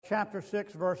chapter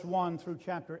 6, verse 1 through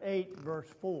chapter 8, verse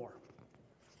 4.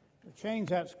 We'll change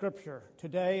that scripture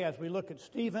today as we look at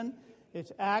Stephen.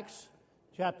 It's Acts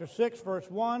chapter 6, verse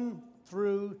 1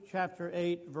 through chapter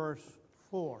 8, verse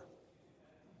 4.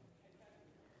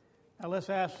 Now let's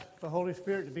ask the Holy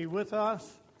Spirit to be with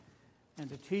us and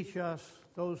to teach us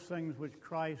those things which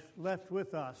Christ left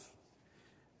with us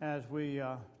as we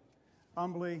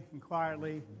humbly and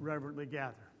quietly, reverently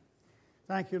gather.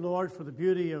 Thank you, Lord, for the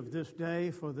beauty of this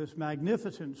day, for this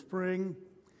magnificent spring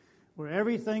where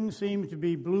everything seems to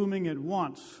be blooming at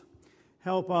once.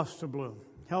 Help us to bloom.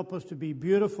 Help us to be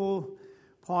beautiful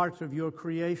parts of your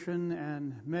creation,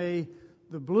 and may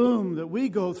the bloom that we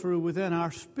go through within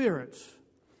our spirits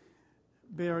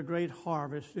bear a great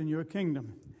harvest in your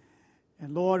kingdom.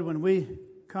 And Lord, when we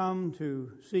come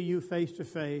to see you face to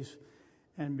face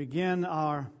and begin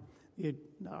our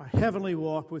heavenly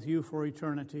walk with you for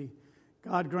eternity,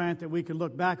 God grant that we can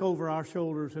look back over our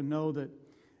shoulders and know that,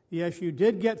 yes, you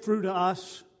did get through to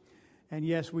us, and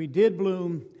yes, we did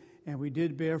bloom, and we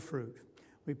did bear fruit.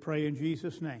 We pray in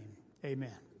Jesus' name.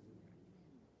 Amen.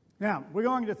 Now, we're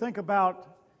going to think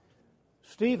about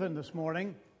Stephen this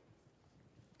morning,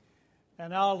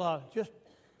 and I'll just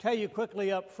tell you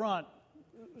quickly up front,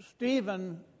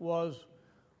 Stephen was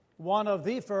one of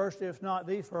the first, if not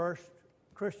the first,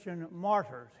 Christian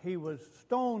martyrs. He was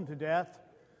stoned to death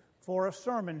for a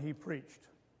sermon he preached.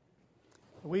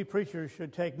 We preachers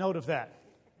should take note of that.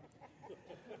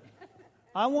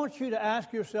 I want you to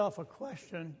ask yourself a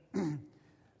question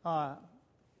and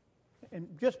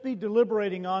just be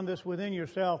deliberating on this within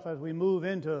yourself as we move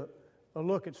into a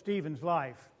look at Stephen's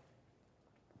life.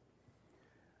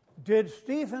 Did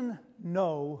Stephen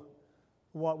know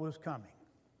what was coming?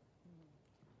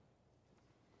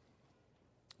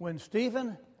 When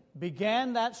Stephen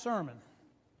began that sermon,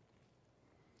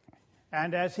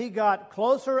 and as he got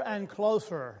closer and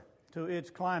closer to its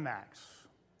climax,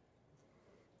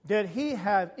 did he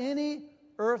have any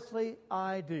earthly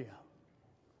idea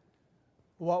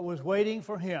what was waiting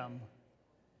for him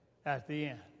at the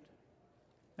end?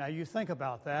 Now you think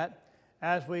about that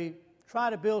as we try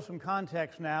to build some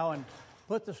context now and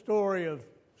put the story of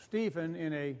Stephen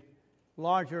in a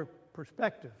larger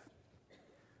perspective.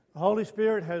 The Holy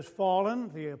Spirit has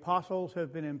fallen. The apostles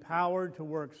have been empowered to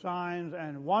work signs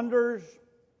and wonders.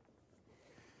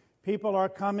 People are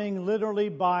coming literally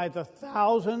by the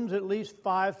thousands, at least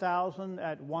 5,000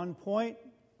 at one point.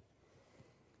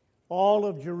 All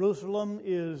of Jerusalem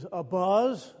is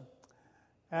abuzz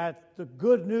at the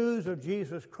good news of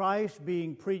Jesus Christ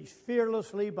being preached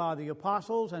fearlessly by the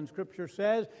apostles, and Scripture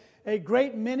says a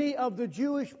great many of the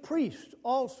Jewish priests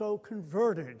also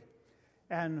converted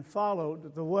and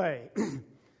followed the way.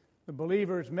 The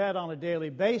believers met on a daily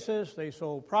basis. They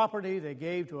sold property. They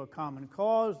gave to a common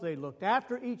cause. They looked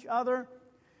after each other.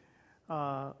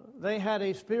 They had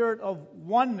a spirit of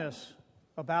oneness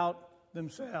about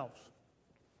themselves.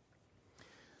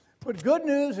 But good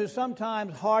news is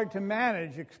sometimes hard to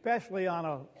manage, especially on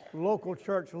a local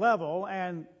church level,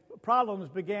 and problems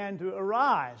began to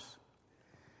arise.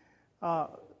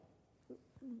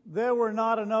 There were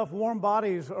not enough warm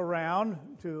bodies around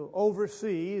to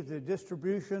oversee the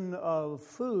distribution of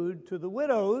food to the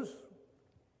widows.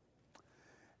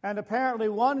 And apparently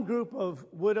one group of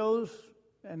widows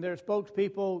and their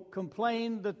spokespeople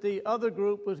complained that the other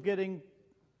group was getting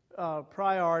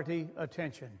priority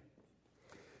attention.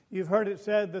 You've heard it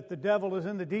said that the devil is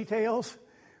in the details.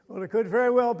 Well, it could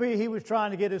very well be he was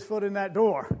trying to get his foot in that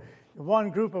door. One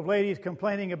group of ladies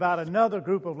complaining about another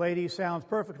group of ladies sounds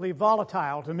perfectly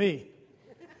volatile to me.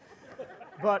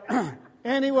 But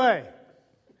anyway,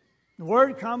 the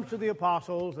word comes to the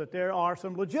apostles that there are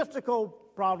some logistical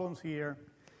problems here.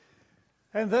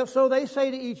 And so they say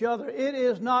to each other, it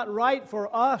is not right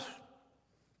for us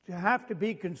to have to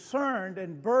be concerned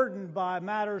and burdened by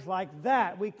matters like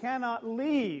that. We cannot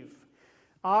leave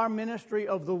our ministry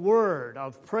of the Word,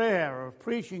 of prayer, of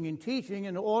preaching and teaching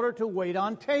in order to wait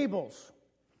on tables.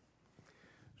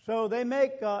 So they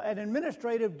make an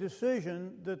administrative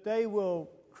decision that they will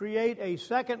create a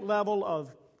second level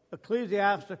of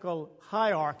ecclesiastical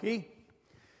hierarchy,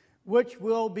 which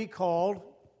will be called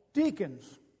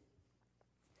deacons.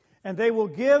 And they will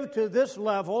give to this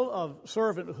level of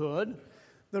servanthood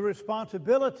the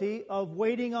responsibility of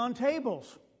waiting on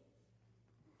tables.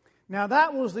 Now,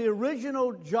 that was the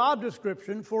original job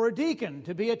description for a deacon,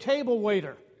 to be a table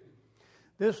waiter.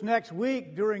 This next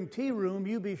week during tea room,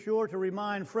 you be sure to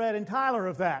remind Fred and Tyler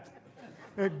of that.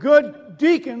 Good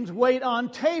deacons wait on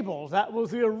tables. That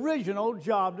was the original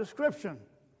job description.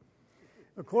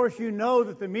 Of course, you know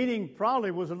that the meaning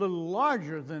probably was a little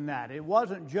larger than that. It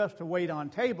wasn't just to wait on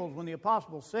tables. When the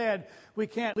apostles said, we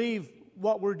can't leave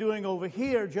what we're doing over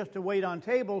here just to wait on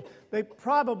tables, they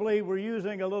probably were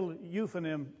using a little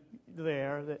euphemism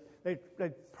there. That they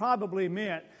probably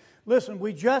meant, listen,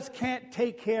 we just can't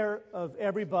take care of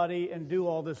everybody and do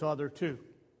all this other too.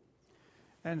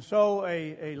 And so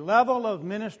a level of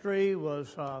ministry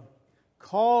was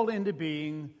called into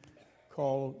being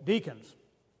called deacons.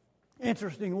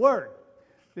 Interesting word.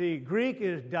 The Greek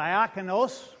is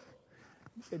diakonos.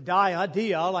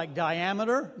 Dia, like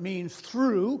diameter, means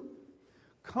through.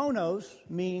 Konos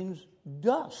means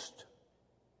dust.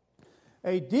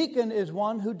 A deacon is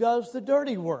one who does the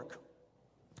dirty work.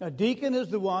 A deacon is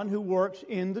the one who works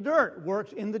in the dirt,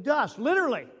 works in the dust.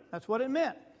 Literally, that's what it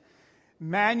meant.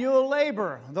 Manual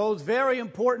labor, those very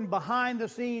important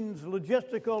behind-the-scenes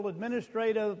logistical,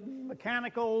 administrative,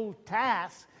 mechanical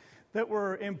tasks that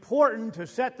were important to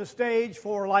set the stage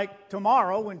for, like,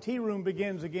 tomorrow when tea room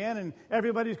begins again and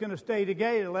everybody's going to stay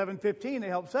together at 11:15 to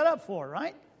help set up for,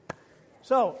 right?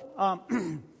 So,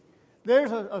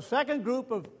 there's a second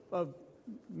group of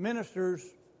ministers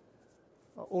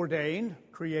ordained,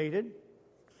 created.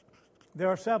 There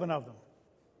are 7 of them.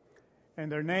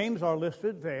 And their names are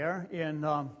listed there in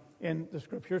the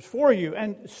Scriptures for you.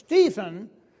 And Stephen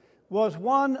was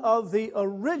one of the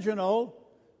original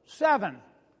 7.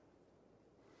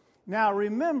 Now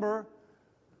remember,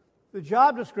 the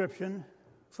job description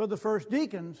for the first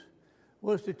deacons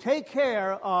was to take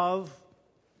care of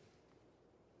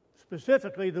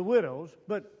specifically the widows,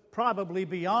 but probably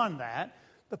beyond that,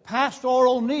 the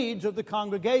pastoral needs of the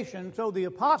congregation, so the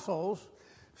apostles,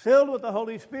 filled with the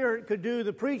Holy Spirit, could do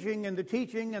the preaching and the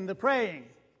teaching and the praying.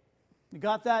 You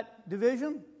got that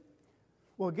division?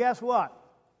 Well, guess what?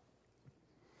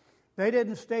 They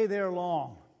didn't stay there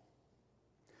long.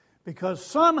 Because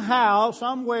somehow,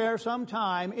 somewhere,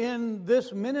 sometime in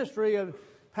this ministry of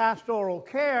pastoral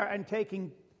care and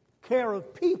taking care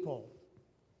of people,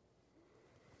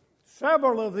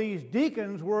 several of these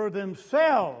deacons were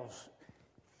themselves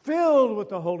filled with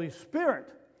the Holy Spirit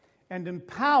and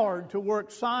empowered to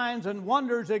work signs and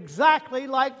wonders exactly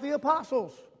like the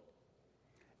apostles.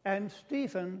 And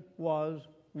Stephen was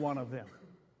one of them.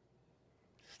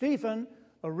 Stephen,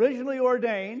 originally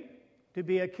ordained to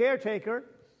be a caretaker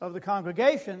of the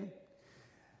congregation,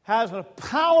 has a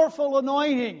powerful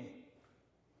anointing.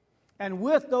 And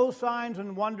with those signs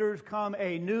and wonders come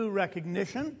a new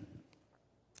recognition,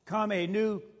 come a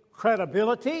new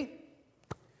credibility,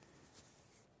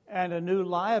 and a new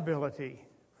liability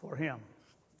for him.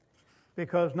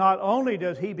 Because not only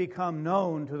does he become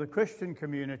known to the Christian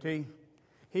community,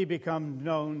 he becomes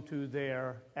known to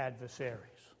their adversaries.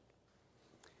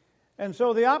 And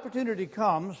so the opportunity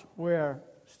comes where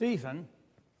Stephen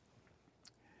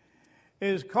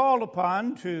is called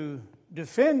upon to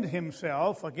defend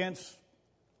himself against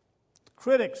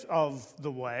critics of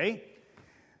the way.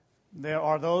 There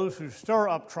are those who stir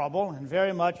up trouble, and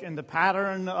very much in the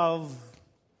pattern of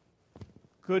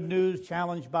good news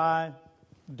challenged by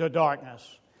the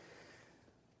darkness.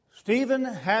 Stephen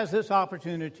has this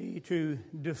opportunity to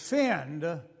defend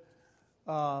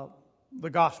the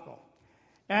gospel.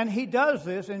 And he does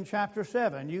this in chapter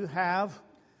 7. You have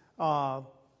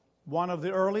one of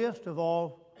the earliest of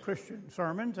all Christian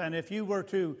sermons, and if you were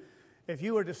to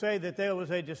say that there was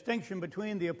a distinction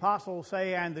between the apostles,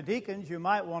 say, and the deacons, you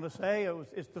might want to say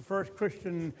it's the first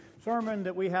Christian sermon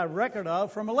that we have record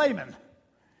of from a layman.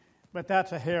 But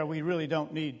that's a hair we really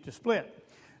don't need to split.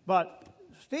 But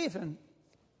Stephen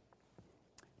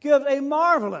gives a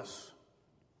marvelous,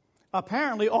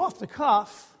 apparently off the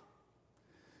cuff,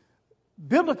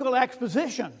 biblical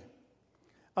exposition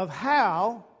of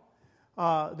how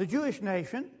the Jewish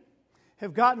nation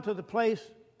have gotten to the place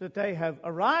that they have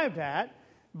arrived at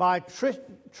by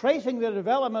tracing their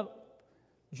development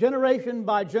generation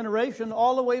by generation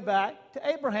all the way back to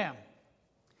Abraham.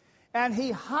 And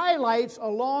he highlights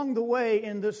along the way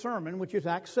in this sermon, which is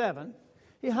Acts 7,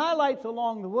 he highlights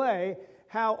along the way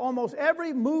how almost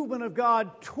every movement of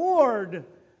God toward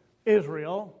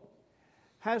Israel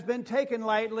has been taken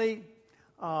lightly,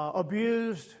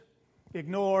 abused,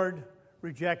 ignored,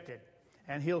 rejected.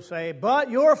 And he'll say,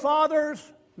 but your fathers,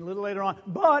 a little later on,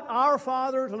 but our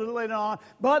fathers, a little later on,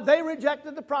 but they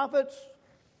rejected the prophets.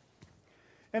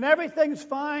 And everything's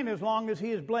fine as long as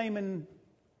he is blaming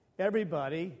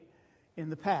everybody in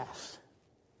the past.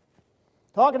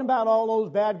 Talking about all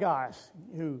those bad guys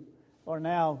who are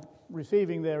now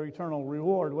receiving their eternal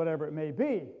reward, whatever it may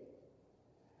be.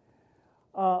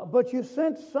 But you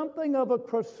sense something of a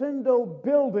crescendo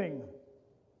building.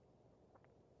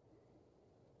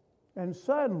 And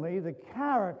suddenly the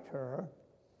character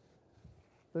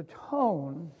the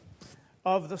tone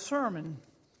of the sermon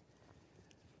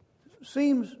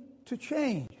seems to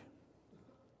change.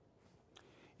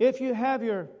 If you have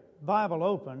your Bible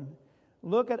open,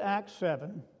 look at Acts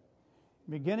 7,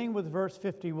 beginning with verse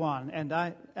 51. And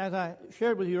as I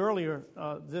shared with you earlier,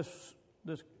 this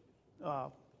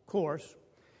course,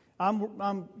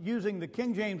 I'm using the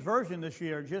King James Version this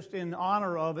year just in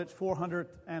honor of its 400th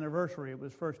anniversary. It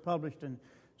was first published in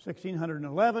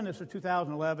 1611. This is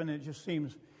 2011. It just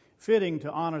seems fitting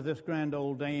to honor this grand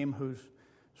old dame who's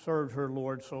served her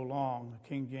Lord so long, the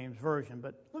King James Version.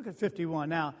 But look at 51.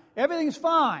 Now, everything's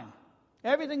fine.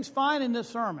 Everything's fine in this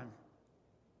sermon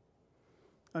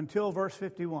until verse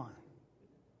 51.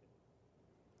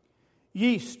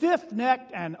 Ye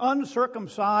stiff-necked and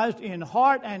uncircumcised in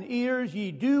heart and ears,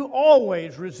 ye do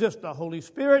always resist the Holy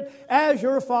Spirit. As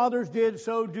your fathers did,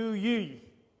 so do ye.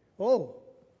 Oh,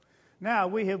 now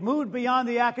we have moved beyond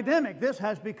the academic. This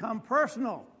has become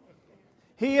personal.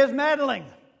 He is meddling.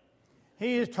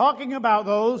 He is talking about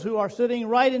those who are sitting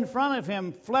right in front of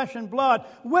him, flesh and blood.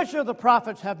 Which of the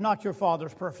prophets have not your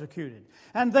fathers persecuted?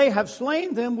 And they have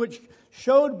slain them which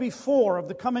showed before of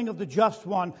the coming of the just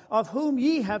one, of whom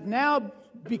ye have now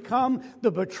become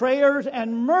the betrayers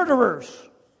and murderers.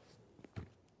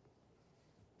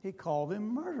 He called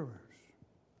them murderers.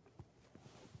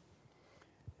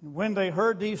 And when they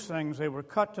heard these things, they were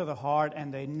cut to the heart,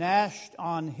 and they gnashed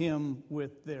on him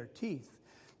with their teeth.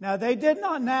 Now, they did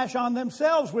not gnash on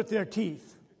themselves with their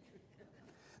teeth.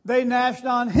 They gnashed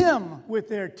on him with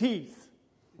their teeth.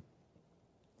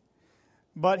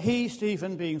 But he,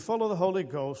 Stephen, being full of the Holy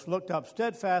Ghost, looked up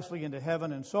steadfastly into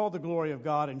heaven and saw the glory of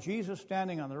God and Jesus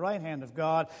standing on the right hand of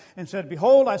God, and said,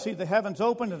 Behold, I see the heavens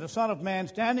opened and the Son of Man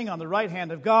standing on the right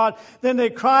hand of God. Then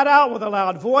they cried out with a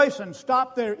loud voice and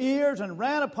stopped their ears and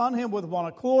ran upon him with one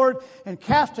accord and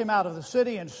cast him out of the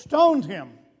city and stoned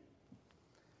him.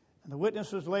 And the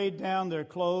witnesses laid down their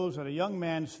clothes at a young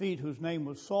man's feet whose name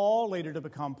was Saul, later to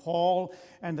become Paul.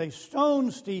 And they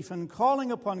stoned Stephen,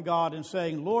 calling upon God and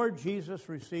saying, Lord Jesus,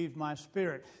 receive my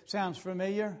spirit. Sounds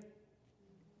familiar?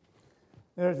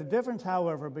 There's a difference,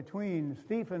 however, between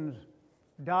Stephen's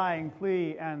dying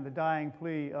plea and the dying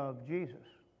plea of Jesus.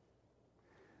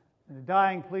 In the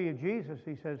dying plea of Jesus,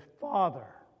 he says, Father,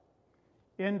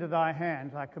 into thy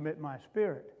hands I commit my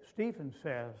spirit. Stephen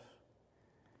says,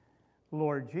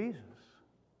 Lord Jesus,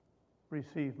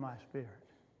 receive my spirit.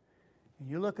 And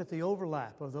you look at the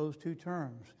overlap of those two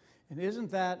terms, and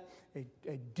isn't that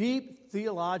a deep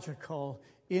theological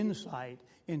insight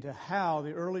into how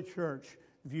the early church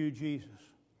viewed Jesus,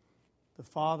 the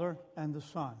Father and the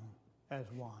Son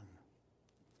as one?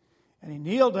 And he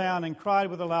kneeled down and cried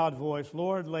with a loud voice,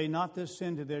 Lord, lay not this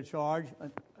sin to their charge.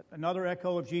 Another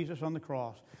echo of Jesus on the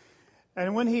cross.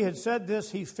 And when he had said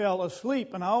this, he fell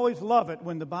asleep. And I always love it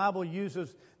when the Bible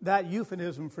uses that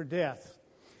euphemism for death.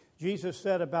 Jesus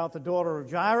said about the daughter of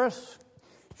Jairus,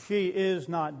 she is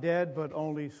not dead, but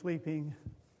only sleeping.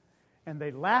 And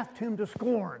they laughed him to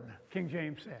scorn, King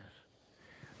James says.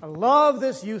 I love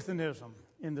this euphemism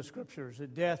in the Scriptures,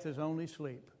 that death is only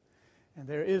sleep. And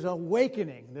there is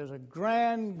awakening. There's a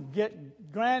grand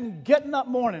getting up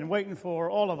morning waiting for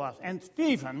all of us. And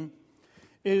Stephen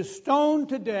is stoned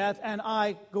to death, and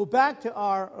I go back to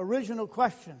our original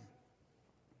question.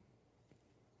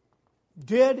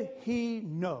 Did he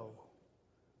know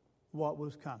what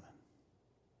was coming?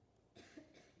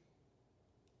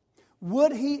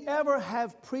 Would he ever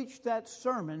have preached that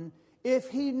sermon if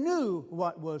he knew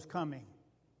what was coming?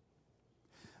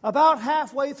 About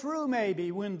halfway through,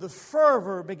 maybe, when the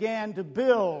fervor began to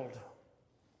build,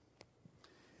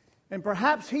 and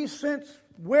perhaps he sensed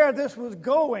where this was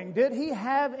going. Did he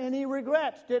have any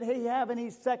regrets? Did he have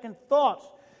any second thoughts?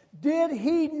 Did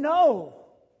he know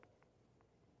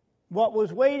what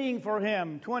was waiting for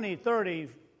him 20, 30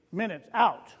 minutes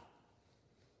out?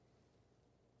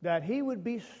 That he would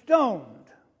be stoned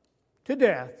to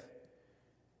death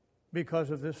because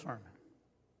of this sermon.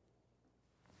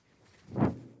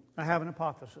 I have an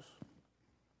hypothesis,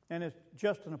 and it's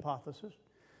just an hypothesis,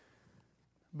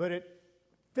 but it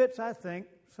fits, I think,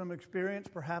 some experience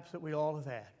perhaps that we all have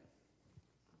had.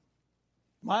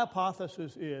 My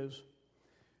hypothesis is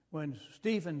when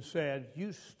Stephen said,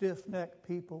 you stiff-necked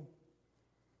people,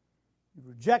 you've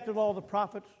rejected all the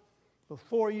prophets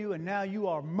before you, and now you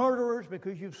are murderers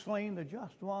because you've slain the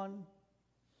just one.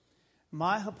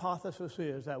 My hypothesis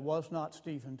is that was not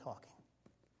Stephen talking.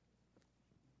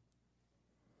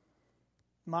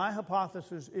 My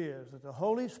hypothesis is that the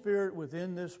Holy Spirit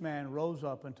within this man rose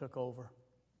up and took over.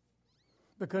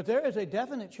 Because there is a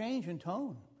definite change in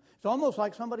tone. It's almost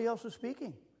like somebody else is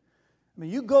speaking. I mean,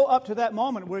 you go up to that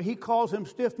moment where he calls them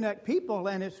stiff-necked people,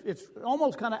 and it's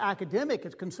almost kind of academic,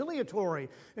 it's conciliatory,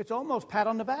 it's almost pat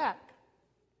on the back.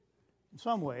 In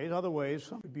some ways, other ways,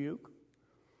 some rebuke.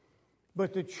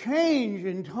 But the change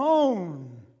in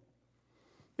tone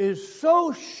is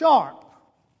so sharp,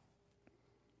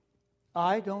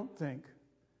 I don't think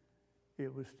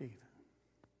it was Stephen.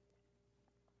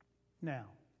 Now,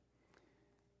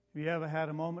 have you ever had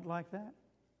a moment like that?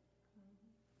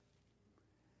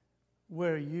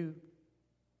 Where you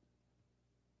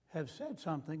have said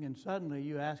something and suddenly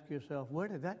you ask yourself, where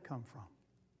did that come from?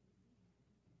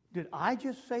 Did I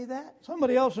just say that?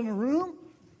 Somebody else in the room?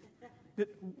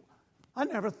 I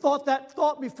never thought that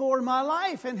thought before in my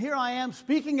life, and here I am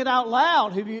speaking it out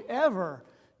loud.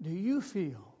 Do you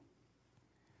feel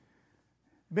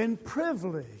been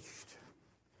privileged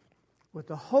with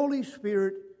the Holy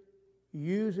Spirit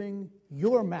using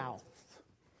your mouth,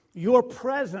 your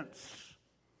presence,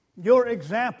 your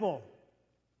example,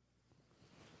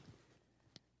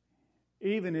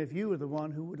 even if you were the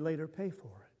one who would later pay for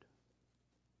it?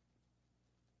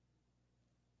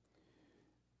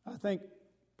 I think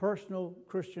personal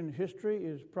Christian history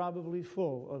is probably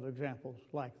full of examples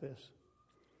like this.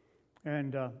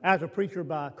 And as a preacher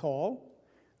by call,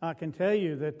 I can tell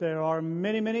you that there are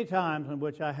many, many times in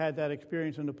which I had that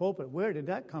experience in the pulpit. Where did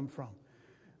that come from?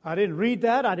 I didn't read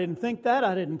that. I didn't think that.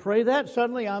 I didn't pray that.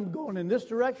 Suddenly I'm going in this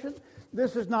direction.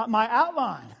 This is not my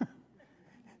outline.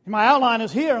 My outline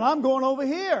is here, and I'm going over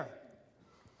here.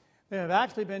 There have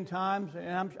actually been times,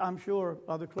 and I'm sure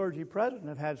other clergy present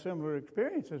have had similar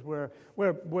experiences, where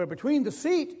between the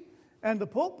seat and the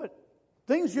pulpit,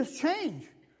 things just change.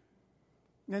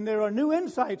 And there are new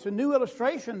insights and new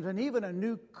illustrations and even a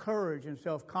new courage and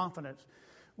self-confidence.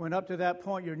 When up to that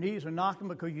point your knees are knocking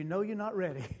because you know you're not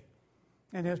ready.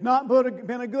 And it's not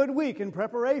been a good week in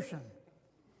preparation.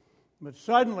 But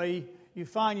suddenly you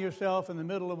find yourself in the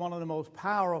middle of one of the most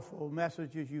powerful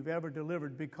messages you've ever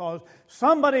delivered because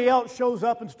somebody else shows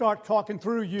up and starts talking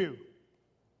through you.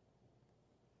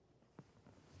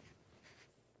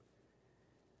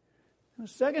 The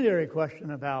secondary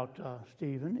question about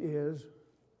Stephen is,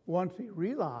 once he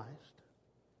realized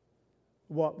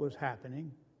what was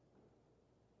happening,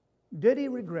 did he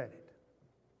regret it?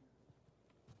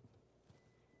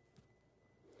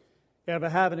 Ever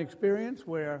have an experience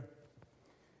where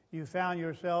you found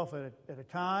yourself at a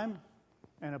time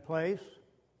and a place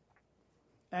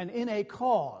and in a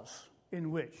cause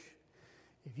in which,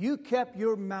 if you kept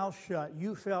your mouth shut,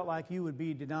 you felt like you would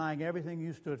be denying everything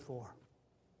you stood for?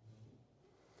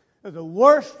 The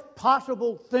worst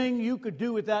possible thing you could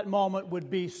do at that moment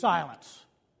would be silence.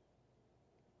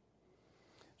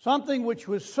 Something which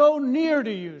was so near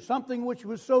to you, something which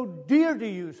was so dear to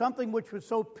you, something which was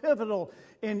so pivotal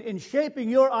in shaping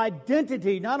your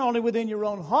identity, not only within your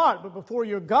own heart, but before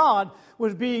your God,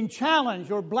 was being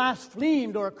challenged or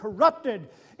blasphemed or corrupted.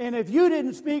 And if you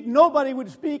didn't speak, nobody would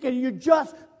speak, and you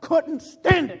just couldn't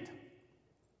stand it.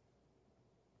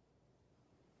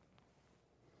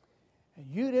 And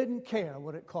you didn't care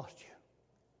what it cost you.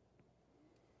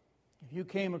 If you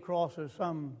came across as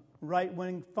some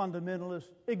right-wing fundamentalist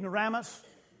ignoramus,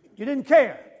 you didn't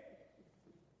care.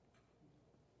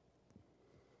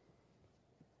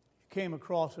 You came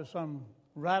across as some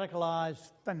radicalized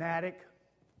fanatic,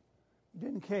 you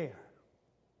didn't care.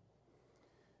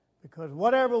 Because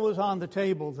whatever was on the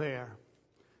table there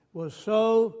was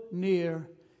so near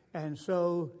and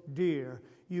so dear,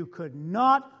 you could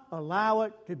not allow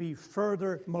it to be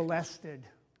further molested.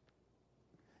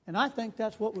 And I think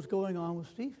that's what was going on with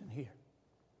Stephen here.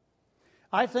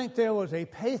 I think there was a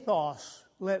pathos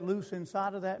let loose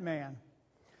inside of that man.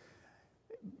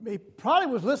 He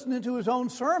probably was listening to his own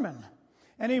sermon,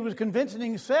 and he was convincing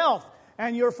himself,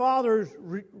 and your fathers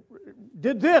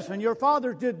did this, and your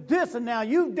fathers did this, and now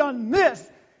you've done this,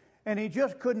 and he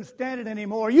just couldn't stand it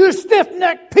anymore. You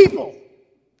stiff-necked people!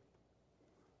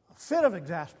 A fit of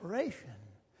exasperation.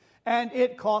 And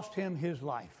it cost him his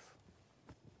life.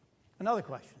 Another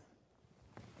question.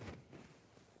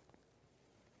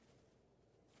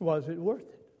 Was it worth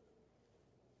it?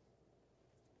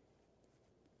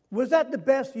 Was that the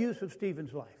best use of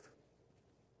Stephen's life?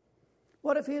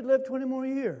 What if he had lived 20 more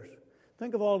years?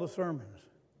 Think of all the sermons.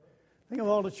 Think of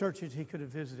all the churches he could have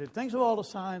visited. Think of all the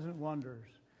signs and wonders.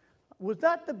 Was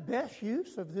that the best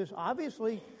use of this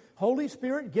obviously Holy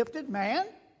Spirit gifted man?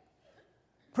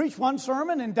 Preach one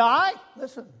sermon and die?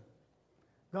 Listen,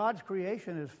 God's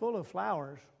creation is full of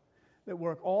flowers that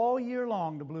work all year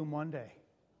long to bloom one day.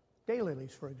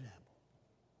 Daylilies, for example.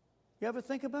 You ever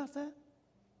think about that?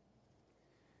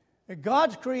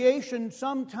 God's creation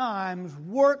sometimes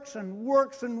works and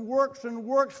works and works and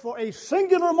works for a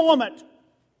singular moment.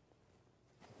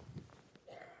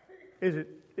 Is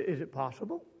it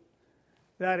possible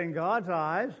that in God's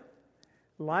eyes,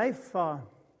 life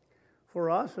for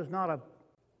us is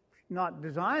not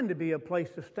designed to be a place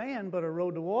to stand, but a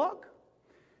road to walk?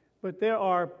 But there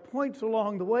are points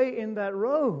along the way in that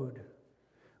road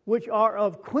which are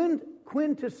of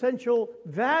quintessential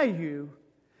value,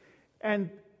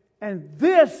 and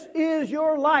this is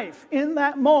your life in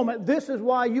that moment. This is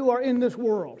why you are in this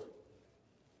world.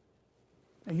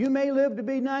 And you may live to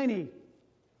be 90,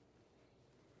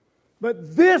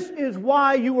 but this is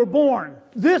why you were born,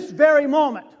 this very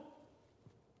moment.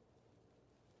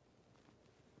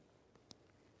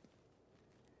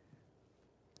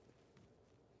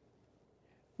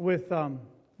 With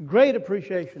great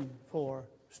appreciation for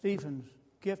Stephen's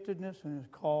giftedness and his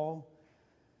call,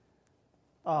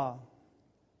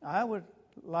 I would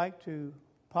like to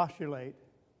postulate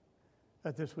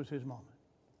that this was his moment.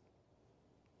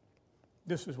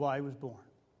 This is why he was born.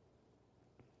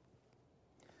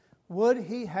 Would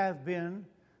he have been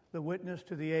the witness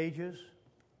to the ages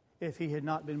if he had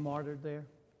not been martyred there?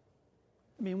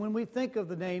 I mean, when we think of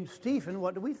the name Stephen,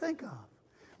 what do we think of?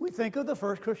 We think of the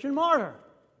first Christian martyr.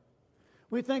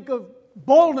 We think of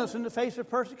boldness in the face of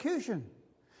persecution.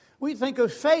 We think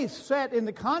of faith set in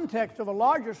the context of a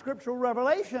larger scriptural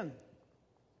revelation,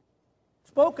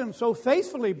 spoken so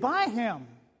faithfully by him.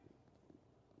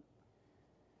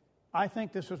 I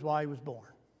think this is why he was born.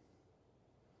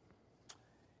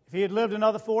 If he had lived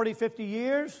another 40, 50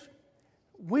 years,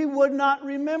 we would not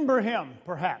remember him,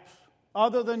 perhaps,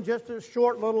 other than just a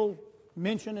short little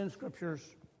mention in Scriptures.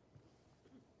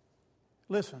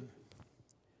 Listen,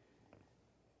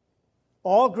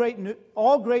 all great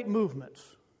movements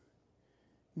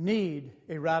need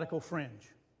a radical fringe.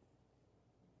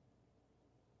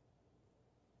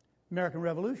 American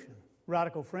Revolution,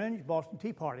 radical fringe, Boston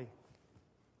Tea Party.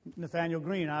 Nathaniel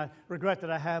Green, I regret that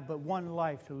I have but one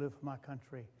life to live for my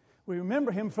country. We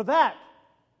remember him for that.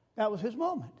 That was his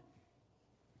moment.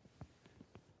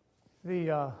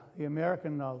 The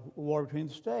American war between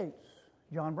the states,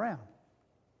 John Brown,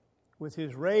 with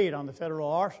his raid on the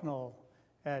federal arsenal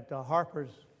at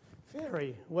Harper's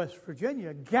Ferry, West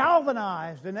Virginia,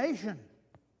 galvanized the nation.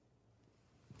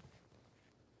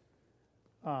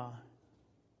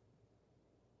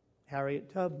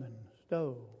 Harriet Tubman,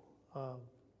 Stowe.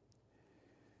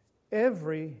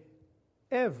 Every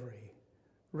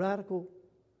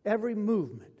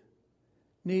movement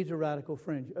needs a radical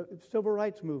fringe. Civil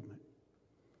rights movement.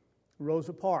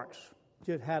 Rosa Parks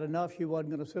just had enough. She wasn't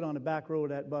going to sit on the back row of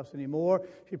that bus anymore.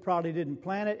 She probably didn't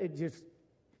plan it.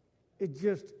 It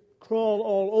just crawled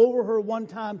all over her one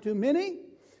time too many,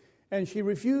 and she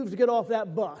refused to get off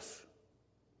that bus.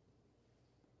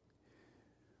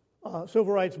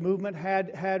 Civil rights movement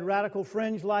had radical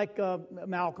fringe like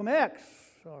Malcolm X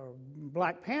or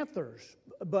Black Panthers,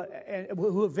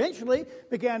 who eventually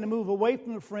began to move away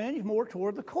from the fringe more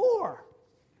toward the core.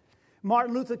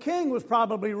 Martin Luther King was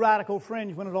probably radical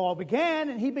fringe when it all began,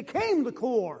 and he became the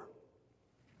core.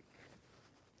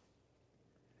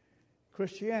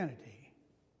 Christianity.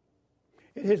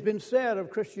 It has been said of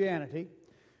Christianity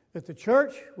that the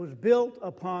church was built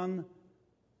upon,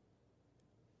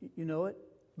 you know it,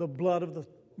 the blood of the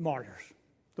martyrs.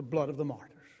 The blood of the martyrs.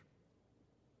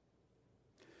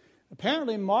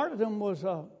 Apparently, martyrdom was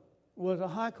a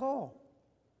high call,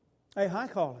 a high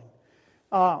calling.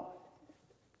 I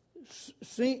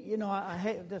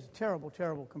hate, that's a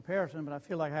terrible comparison, but I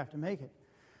feel like I have to make it.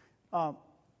 And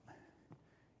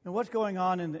what's going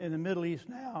on in the Middle East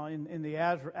now, in the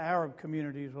Arab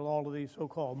communities with all of these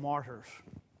so-called martyrs?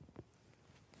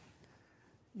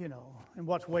 And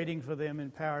what's waiting for them in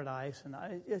paradise. And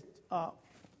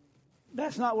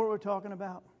that's not what we're talking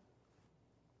about.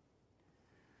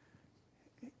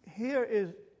 Here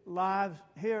is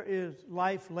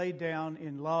life laid down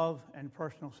in love and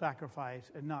personal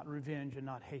sacrifice, and not revenge and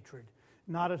not hatred.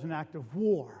 Not as an act of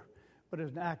war, but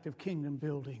as an act of kingdom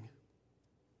building.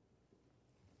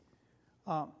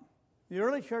 The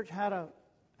early church had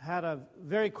a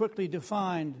very quickly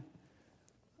defined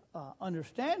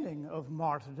understanding of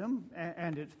martyrdom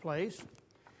and its place.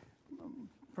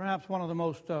 Perhaps one of the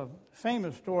most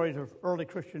famous stories of early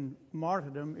Christian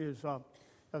martyrdom is of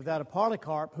that of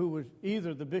Polycarp, who was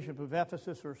either the bishop of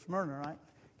Ephesus or Smyrna. I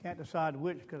can't decide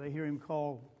which because I hear him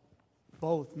called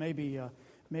both. Maybe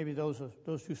those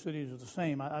two cities are the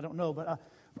same. I don't know. But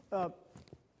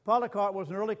Polycarp was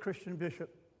an early Christian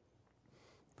bishop.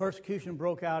 Persecution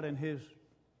broke out in his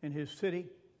city.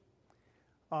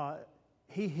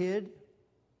 He hid.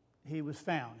 He was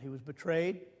found. He was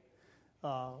betrayed.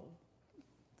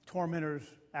 tormentors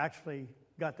actually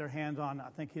got their hands on, I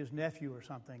think, his nephew or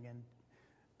something, and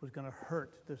was going to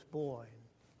hurt this boy.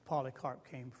 Polycarp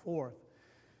came forth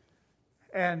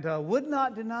and would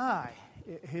not deny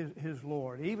his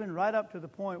Lord, even right up to the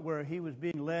point where he was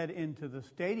being led into the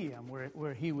stadium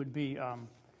where he would be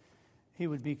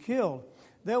killed.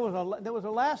 There was a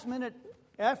last-minute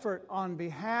effort on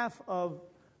behalf of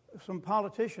some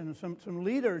politicians, some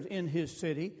leaders in his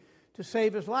city, to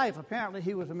save his life. Apparently,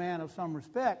 he was a man of some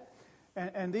respect.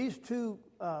 And these two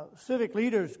civic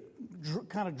leaders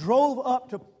kind of drove up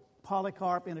to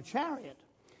Polycarp in a chariot.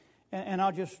 And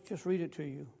I'll just read it to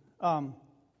you.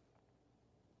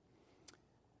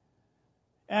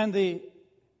 And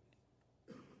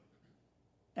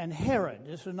Herod,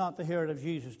 this is not the Herod of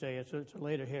Jesus' day, it's a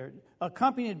later Herod,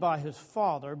 accompanied by his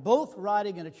father, both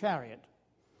riding in a chariot,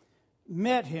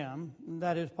 met him,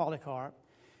 that is Polycarp,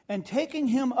 and taking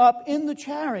him up in the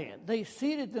chariot, they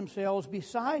seated themselves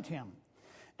beside him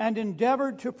and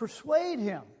endeavored to persuade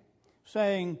him,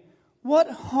 saying, "What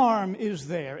harm is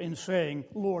there in saying,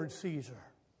 Lord Caesar?"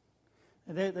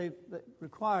 And they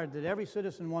required that every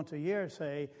citizen once a year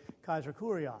say, Kaiser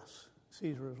Kurios,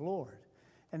 Caesar is Lord,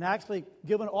 and actually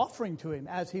give an offering to him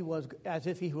as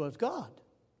if he was God.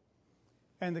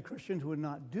 And the Christians would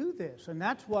not do this. And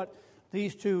that's what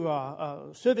these two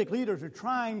civic leaders are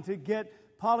trying to get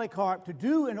Polycarp to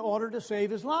do in order to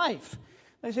save his life.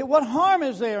 They say, what harm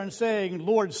is there in saying,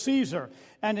 Lord Caesar,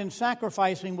 and in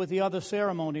sacrificing with the other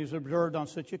ceremonies observed on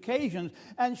such occasions,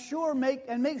 and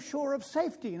make sure of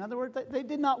safety? In other words, they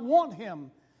did not want him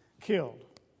killed.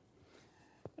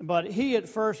 But he at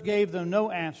first gave them no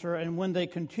answer, and when they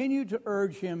continued to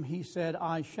urge him, he said,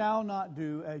 "I shall not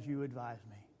do as you advise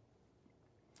me."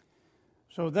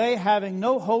 So they, having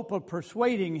no hope of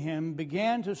persuading him,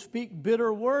 began to speak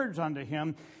bitter words unto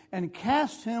him, and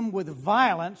cast him with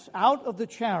violence out of the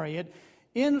chariot,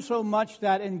 insomuch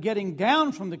that in getting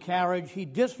down from the carriage he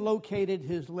dislocated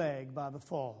his leg by the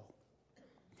fall.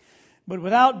 But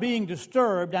without being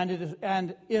disturbed, and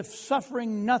as if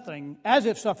suffering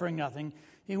nothing,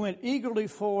 he went eagerly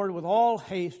forward with all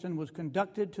haste and was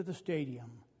conducted to the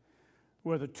stadium,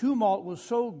 where the tumult was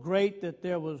so great that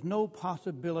there was no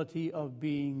possibility of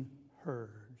being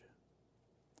heard.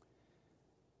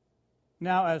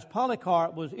 Now, as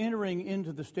Polycarp was entering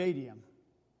into the stadium,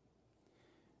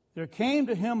 there came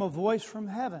to him a voice from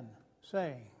heaven,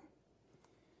 saying,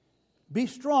 "Be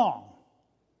strong,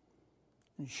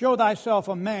 and show thyself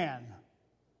a man,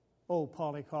 O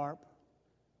Polycarp."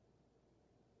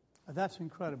 That's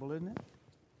incredible, isn't it?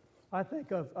 I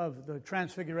think of the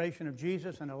transfiguration of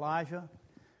Jesus and Elijah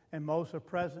and Moses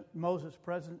present,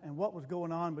 and what was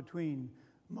going on between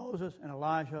Moses and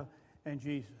Elijah and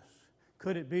Jesus.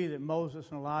 Could it be that Moses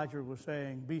and Elijah were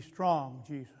saying, "Be strong,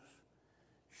 Jesus.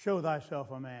 Show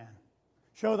thyself a man.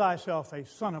 Show thyself a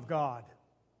son of God"?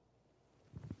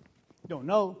 Don't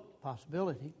know.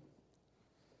 Possibility.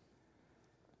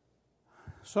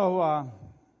 So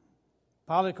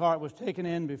Polycarp was taken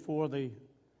in before the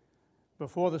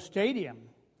stadium,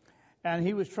 and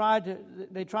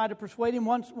they tried to persuade him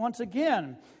once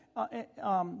again.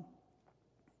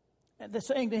 They're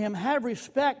saying to him, "Have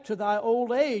respect to thy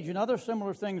old age," and other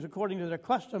similar things according to their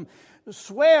custom.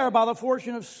 "Swear by the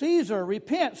fortune of Caesar.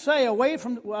 Repent, say, away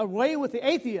with the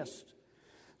atheist."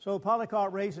 So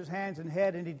Polycarp raised his hands and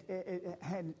head, and he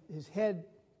had his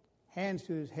hands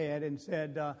to his head, and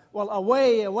said, "Well,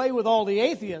 away with all the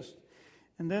atheists."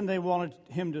 And then they wanted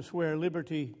him to swear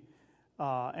liberty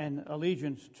and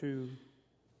allegiance to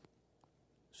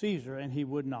Caesar, and he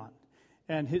would not.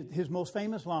 And his most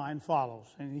famous line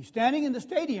follows. And he's standing in the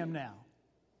stadium now.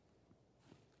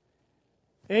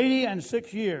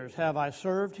 86 years have I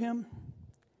served him,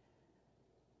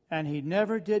 and he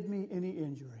never did me any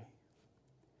injury.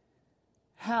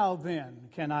 How then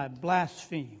can I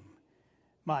blaspheme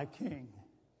my King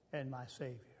and my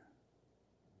Savior?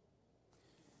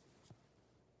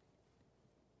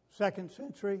 Second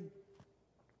century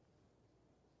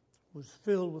was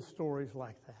filled with stories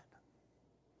like that,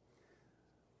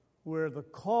 where the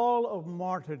call of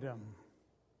martyrdom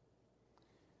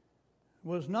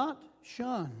was not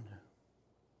shunned,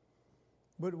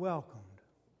 but welcomed.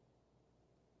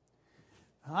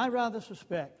 I rather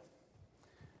suspect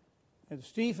that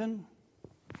Stephen,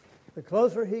 the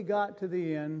closer he got to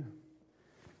the end,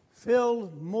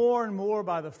 filled more and more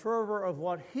by the fervor of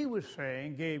what he was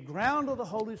saying, gave ground to the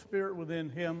Holy Spirit within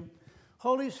him.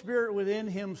 Holy Spirit within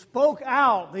him spoke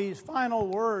out these final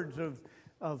words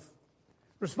of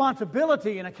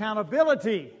responsibility and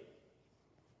accountability.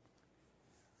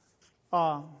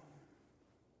 And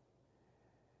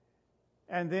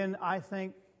then I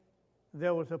think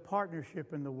there was a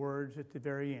partnership in the words at the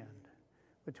very end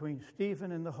between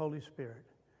Stephen and the Holy Spirit.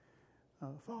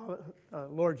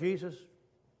 Lord Jesus,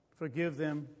 forgive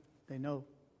them. They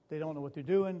don't know what they're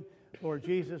doing. Lord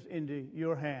Jesus, into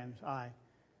your hands I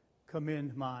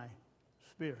commend my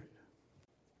spirit.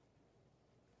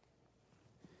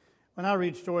 When I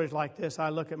read stories like this, I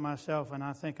look at myself and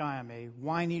I think I am a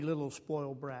whiny little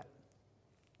spoiled brat.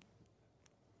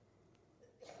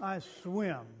 I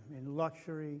swim in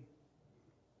luxury,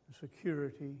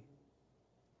 security,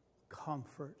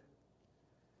 comfort.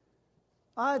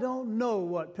 I don't know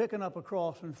what picking up a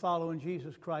cross and following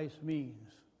Jesus Christ means.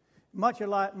 Much of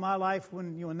my life,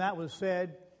 when that was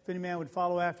said, if any man would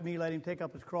follow after me, let him take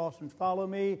up his cross and follow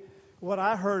me. What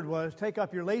I heard was, take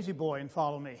up your lazy boy and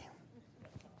follow me.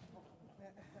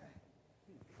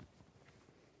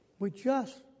 We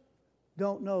just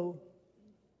don't know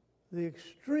the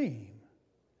extreme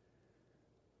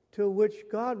to which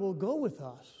God will go with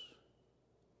us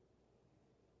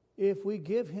if we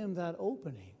give Him that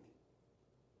opening.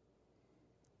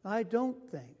 I don't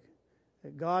think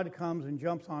that God comes and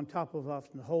jumps on top of us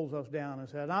and holds us down and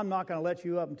says, I'm not going to let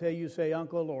you up until you say,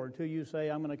 Uncle, or until you say,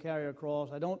 I'm going to carry a cross.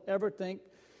 I don't ever think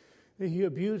that He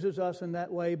abuses us in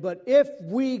that way. But if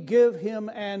we give Him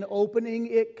an opening,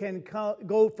 it can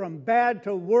go from bad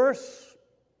to worse.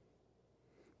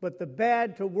 But the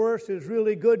bad to worse is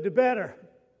really good to better.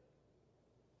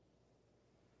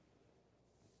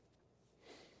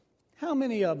 How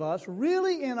many of us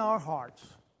really in our hearts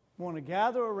want to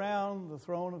gather around the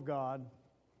throne of God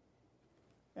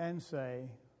and say,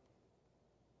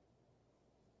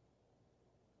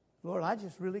 Lord, I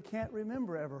just really can't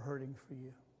remember ever hurting for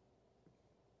you.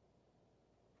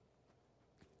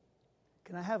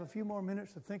 Can I have a few more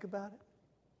minutes to think about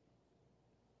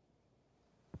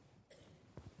it?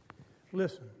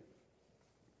 Listen,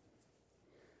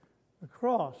 the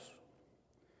cross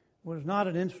was not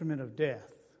an instrument of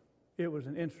death. It was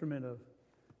an instrument of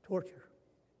torture.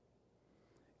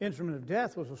 Instrument of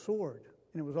death was a sword,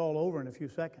 and it was all over in a few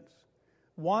seconds.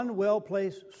 One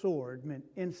well-placed sword meant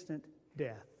instant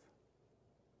death.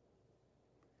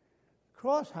 The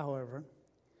cross, however,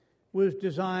 was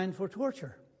designed for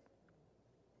torture,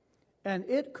 and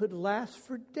it could last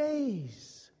for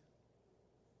days.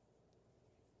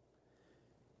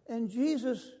 And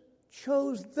Jesus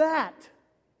chose that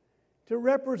to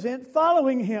represent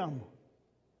following Him.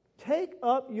 Take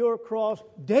up your cross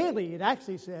daily. It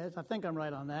actually says, I think I'm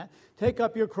right on that, take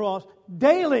up your cross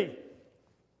daily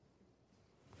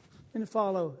and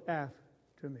follow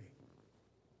after me.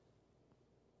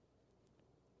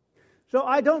 So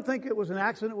I don't think it was an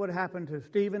accident what happened to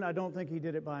Stephen. I don't think he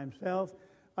did it by himself.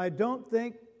 I don't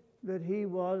think that he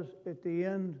was, at the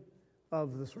end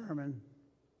of the sermon,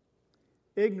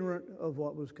 ignorant of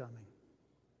what was coming.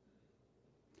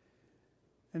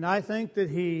 And I think that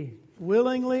he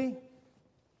willingly,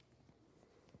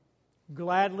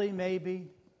 gladly maybe,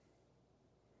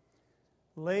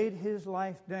 laid his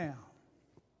life down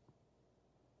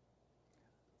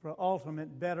for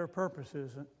ultimate better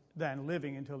purposes than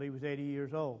living until he was 80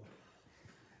 years old.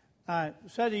 I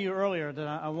said to you earlier that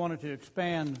I wanted to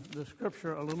expand the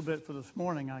Scripture a little bit for this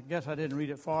morning. I guess I didn't read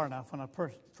it far enough when I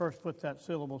first put that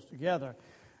syllables together.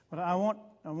 But I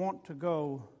want to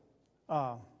go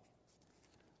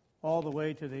all the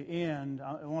way to the end.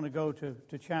 I want to go to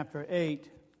chapter 8.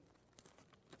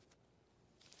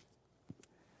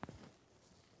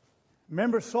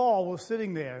 Remember, Saul was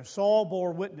sitting there. Saul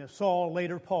bore witness. Saul,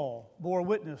 later Paul, bore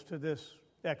witness to this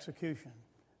execution,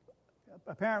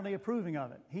 apparently approving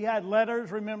of it. He had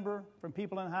letters, remember, from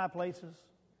people in high places.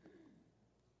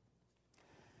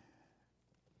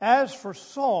 As for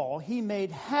Saul, he made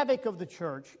havoc of the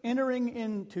church, entering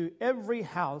into every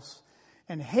house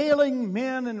and hailing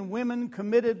men and women,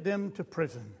 committed them to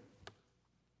prison.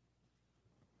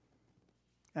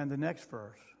 And the next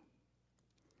verse.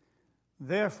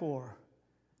 Therefore,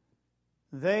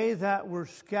 they that were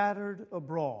scattered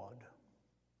abroad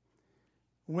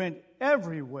went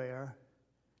everywhere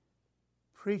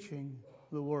preaching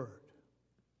the word.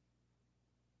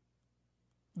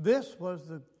 This was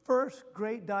the first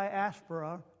great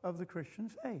diaspora of the Christian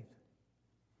faith.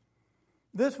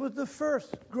 This was the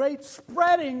first great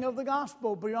spreading of the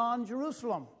gospel beyond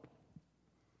Jerusalem.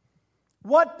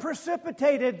 What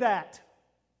precipitated that?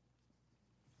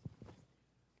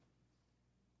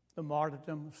 The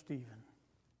martyrdom of Stephen.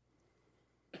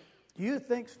 Do you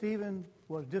think Stephen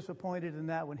was disappointed in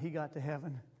that when he got to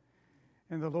heaven?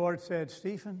 And the Lord said,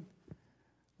 Stephen,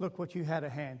 look what you had a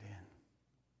hand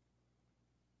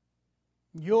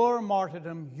in. Your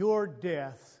martyrdom, your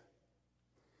death,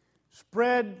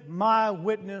 spread my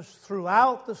witness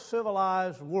throughout the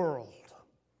civilized world.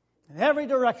 in every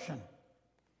direction.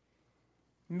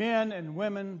 Men and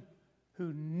women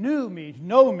who knew me,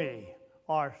 know me,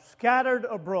 are scattered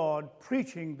abroad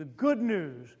preaching the good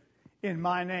news in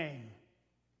my name.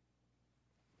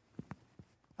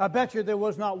 I bet you there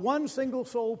was not one single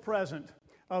soul present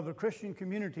of the Christian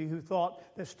community who thought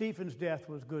that Stephen's death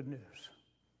was good news.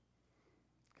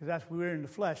 Because that's what we're in the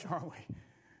flesh, aren't we?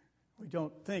 We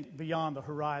don't think beyond the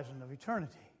horizon of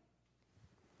eternity.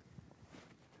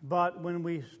 But when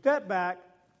we step back,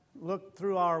 look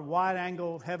through our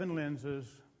wide-angle heaven lenses,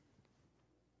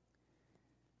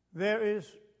 there is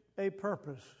a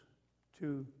purpose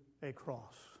to a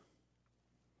cross.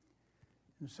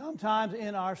 And sometimes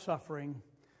in our suffering,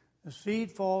 the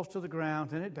seed falls to the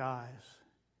ground and it dies,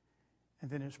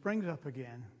 and then it springs up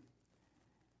again,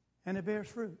 and it bears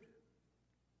fruit.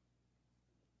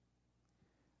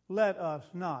 Let us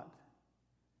not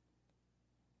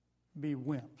be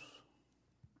wimps.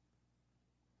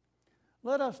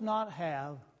 Let us not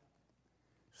have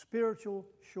spiritual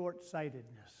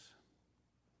short-sightedness.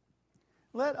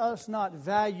 Let us not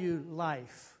value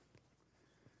life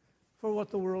for what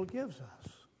the world gives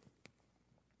us,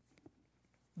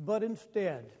 but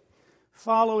instead,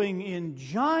 following in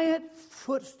giant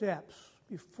footsteps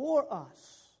before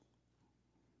us,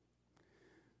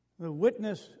 the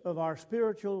witness of our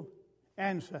spiritual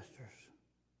ancestors,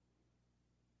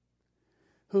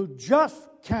 who just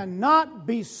cannot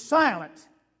be silent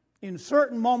in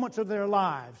certain moments of their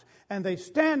lives. And they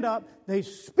stand up, they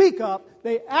speak up,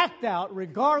 they act out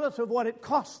regardless of what it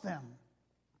costs them,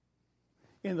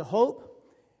 in the hope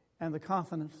and the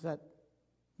confidence that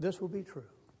this will be true.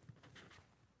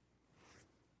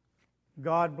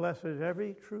 God blesses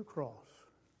every true cross,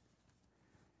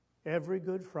 every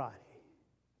Good Friday,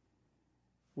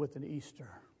 with an Easter.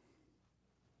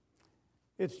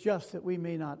 It's just that we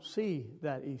may not see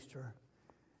that Easter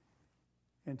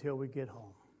until we get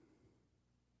home.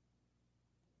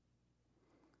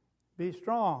 Be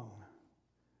strong,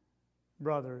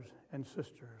 brothers and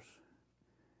sisters.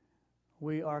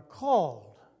 We are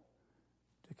called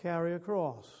to carry a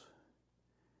cross.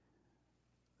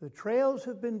 The trails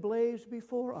have been blazed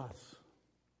before us.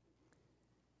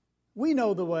 We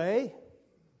know the way.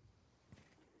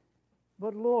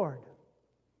 But Lord,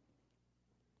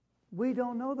 we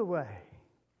don't know the way.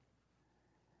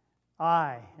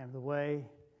 I am the way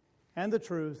and the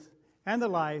truth and the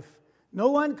life. No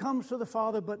one comes to the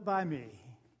Father but by me.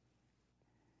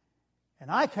 And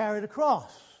I carry the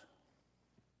cross.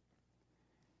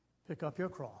 Pick up your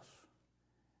cross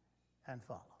and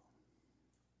follow.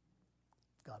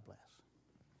 God bless.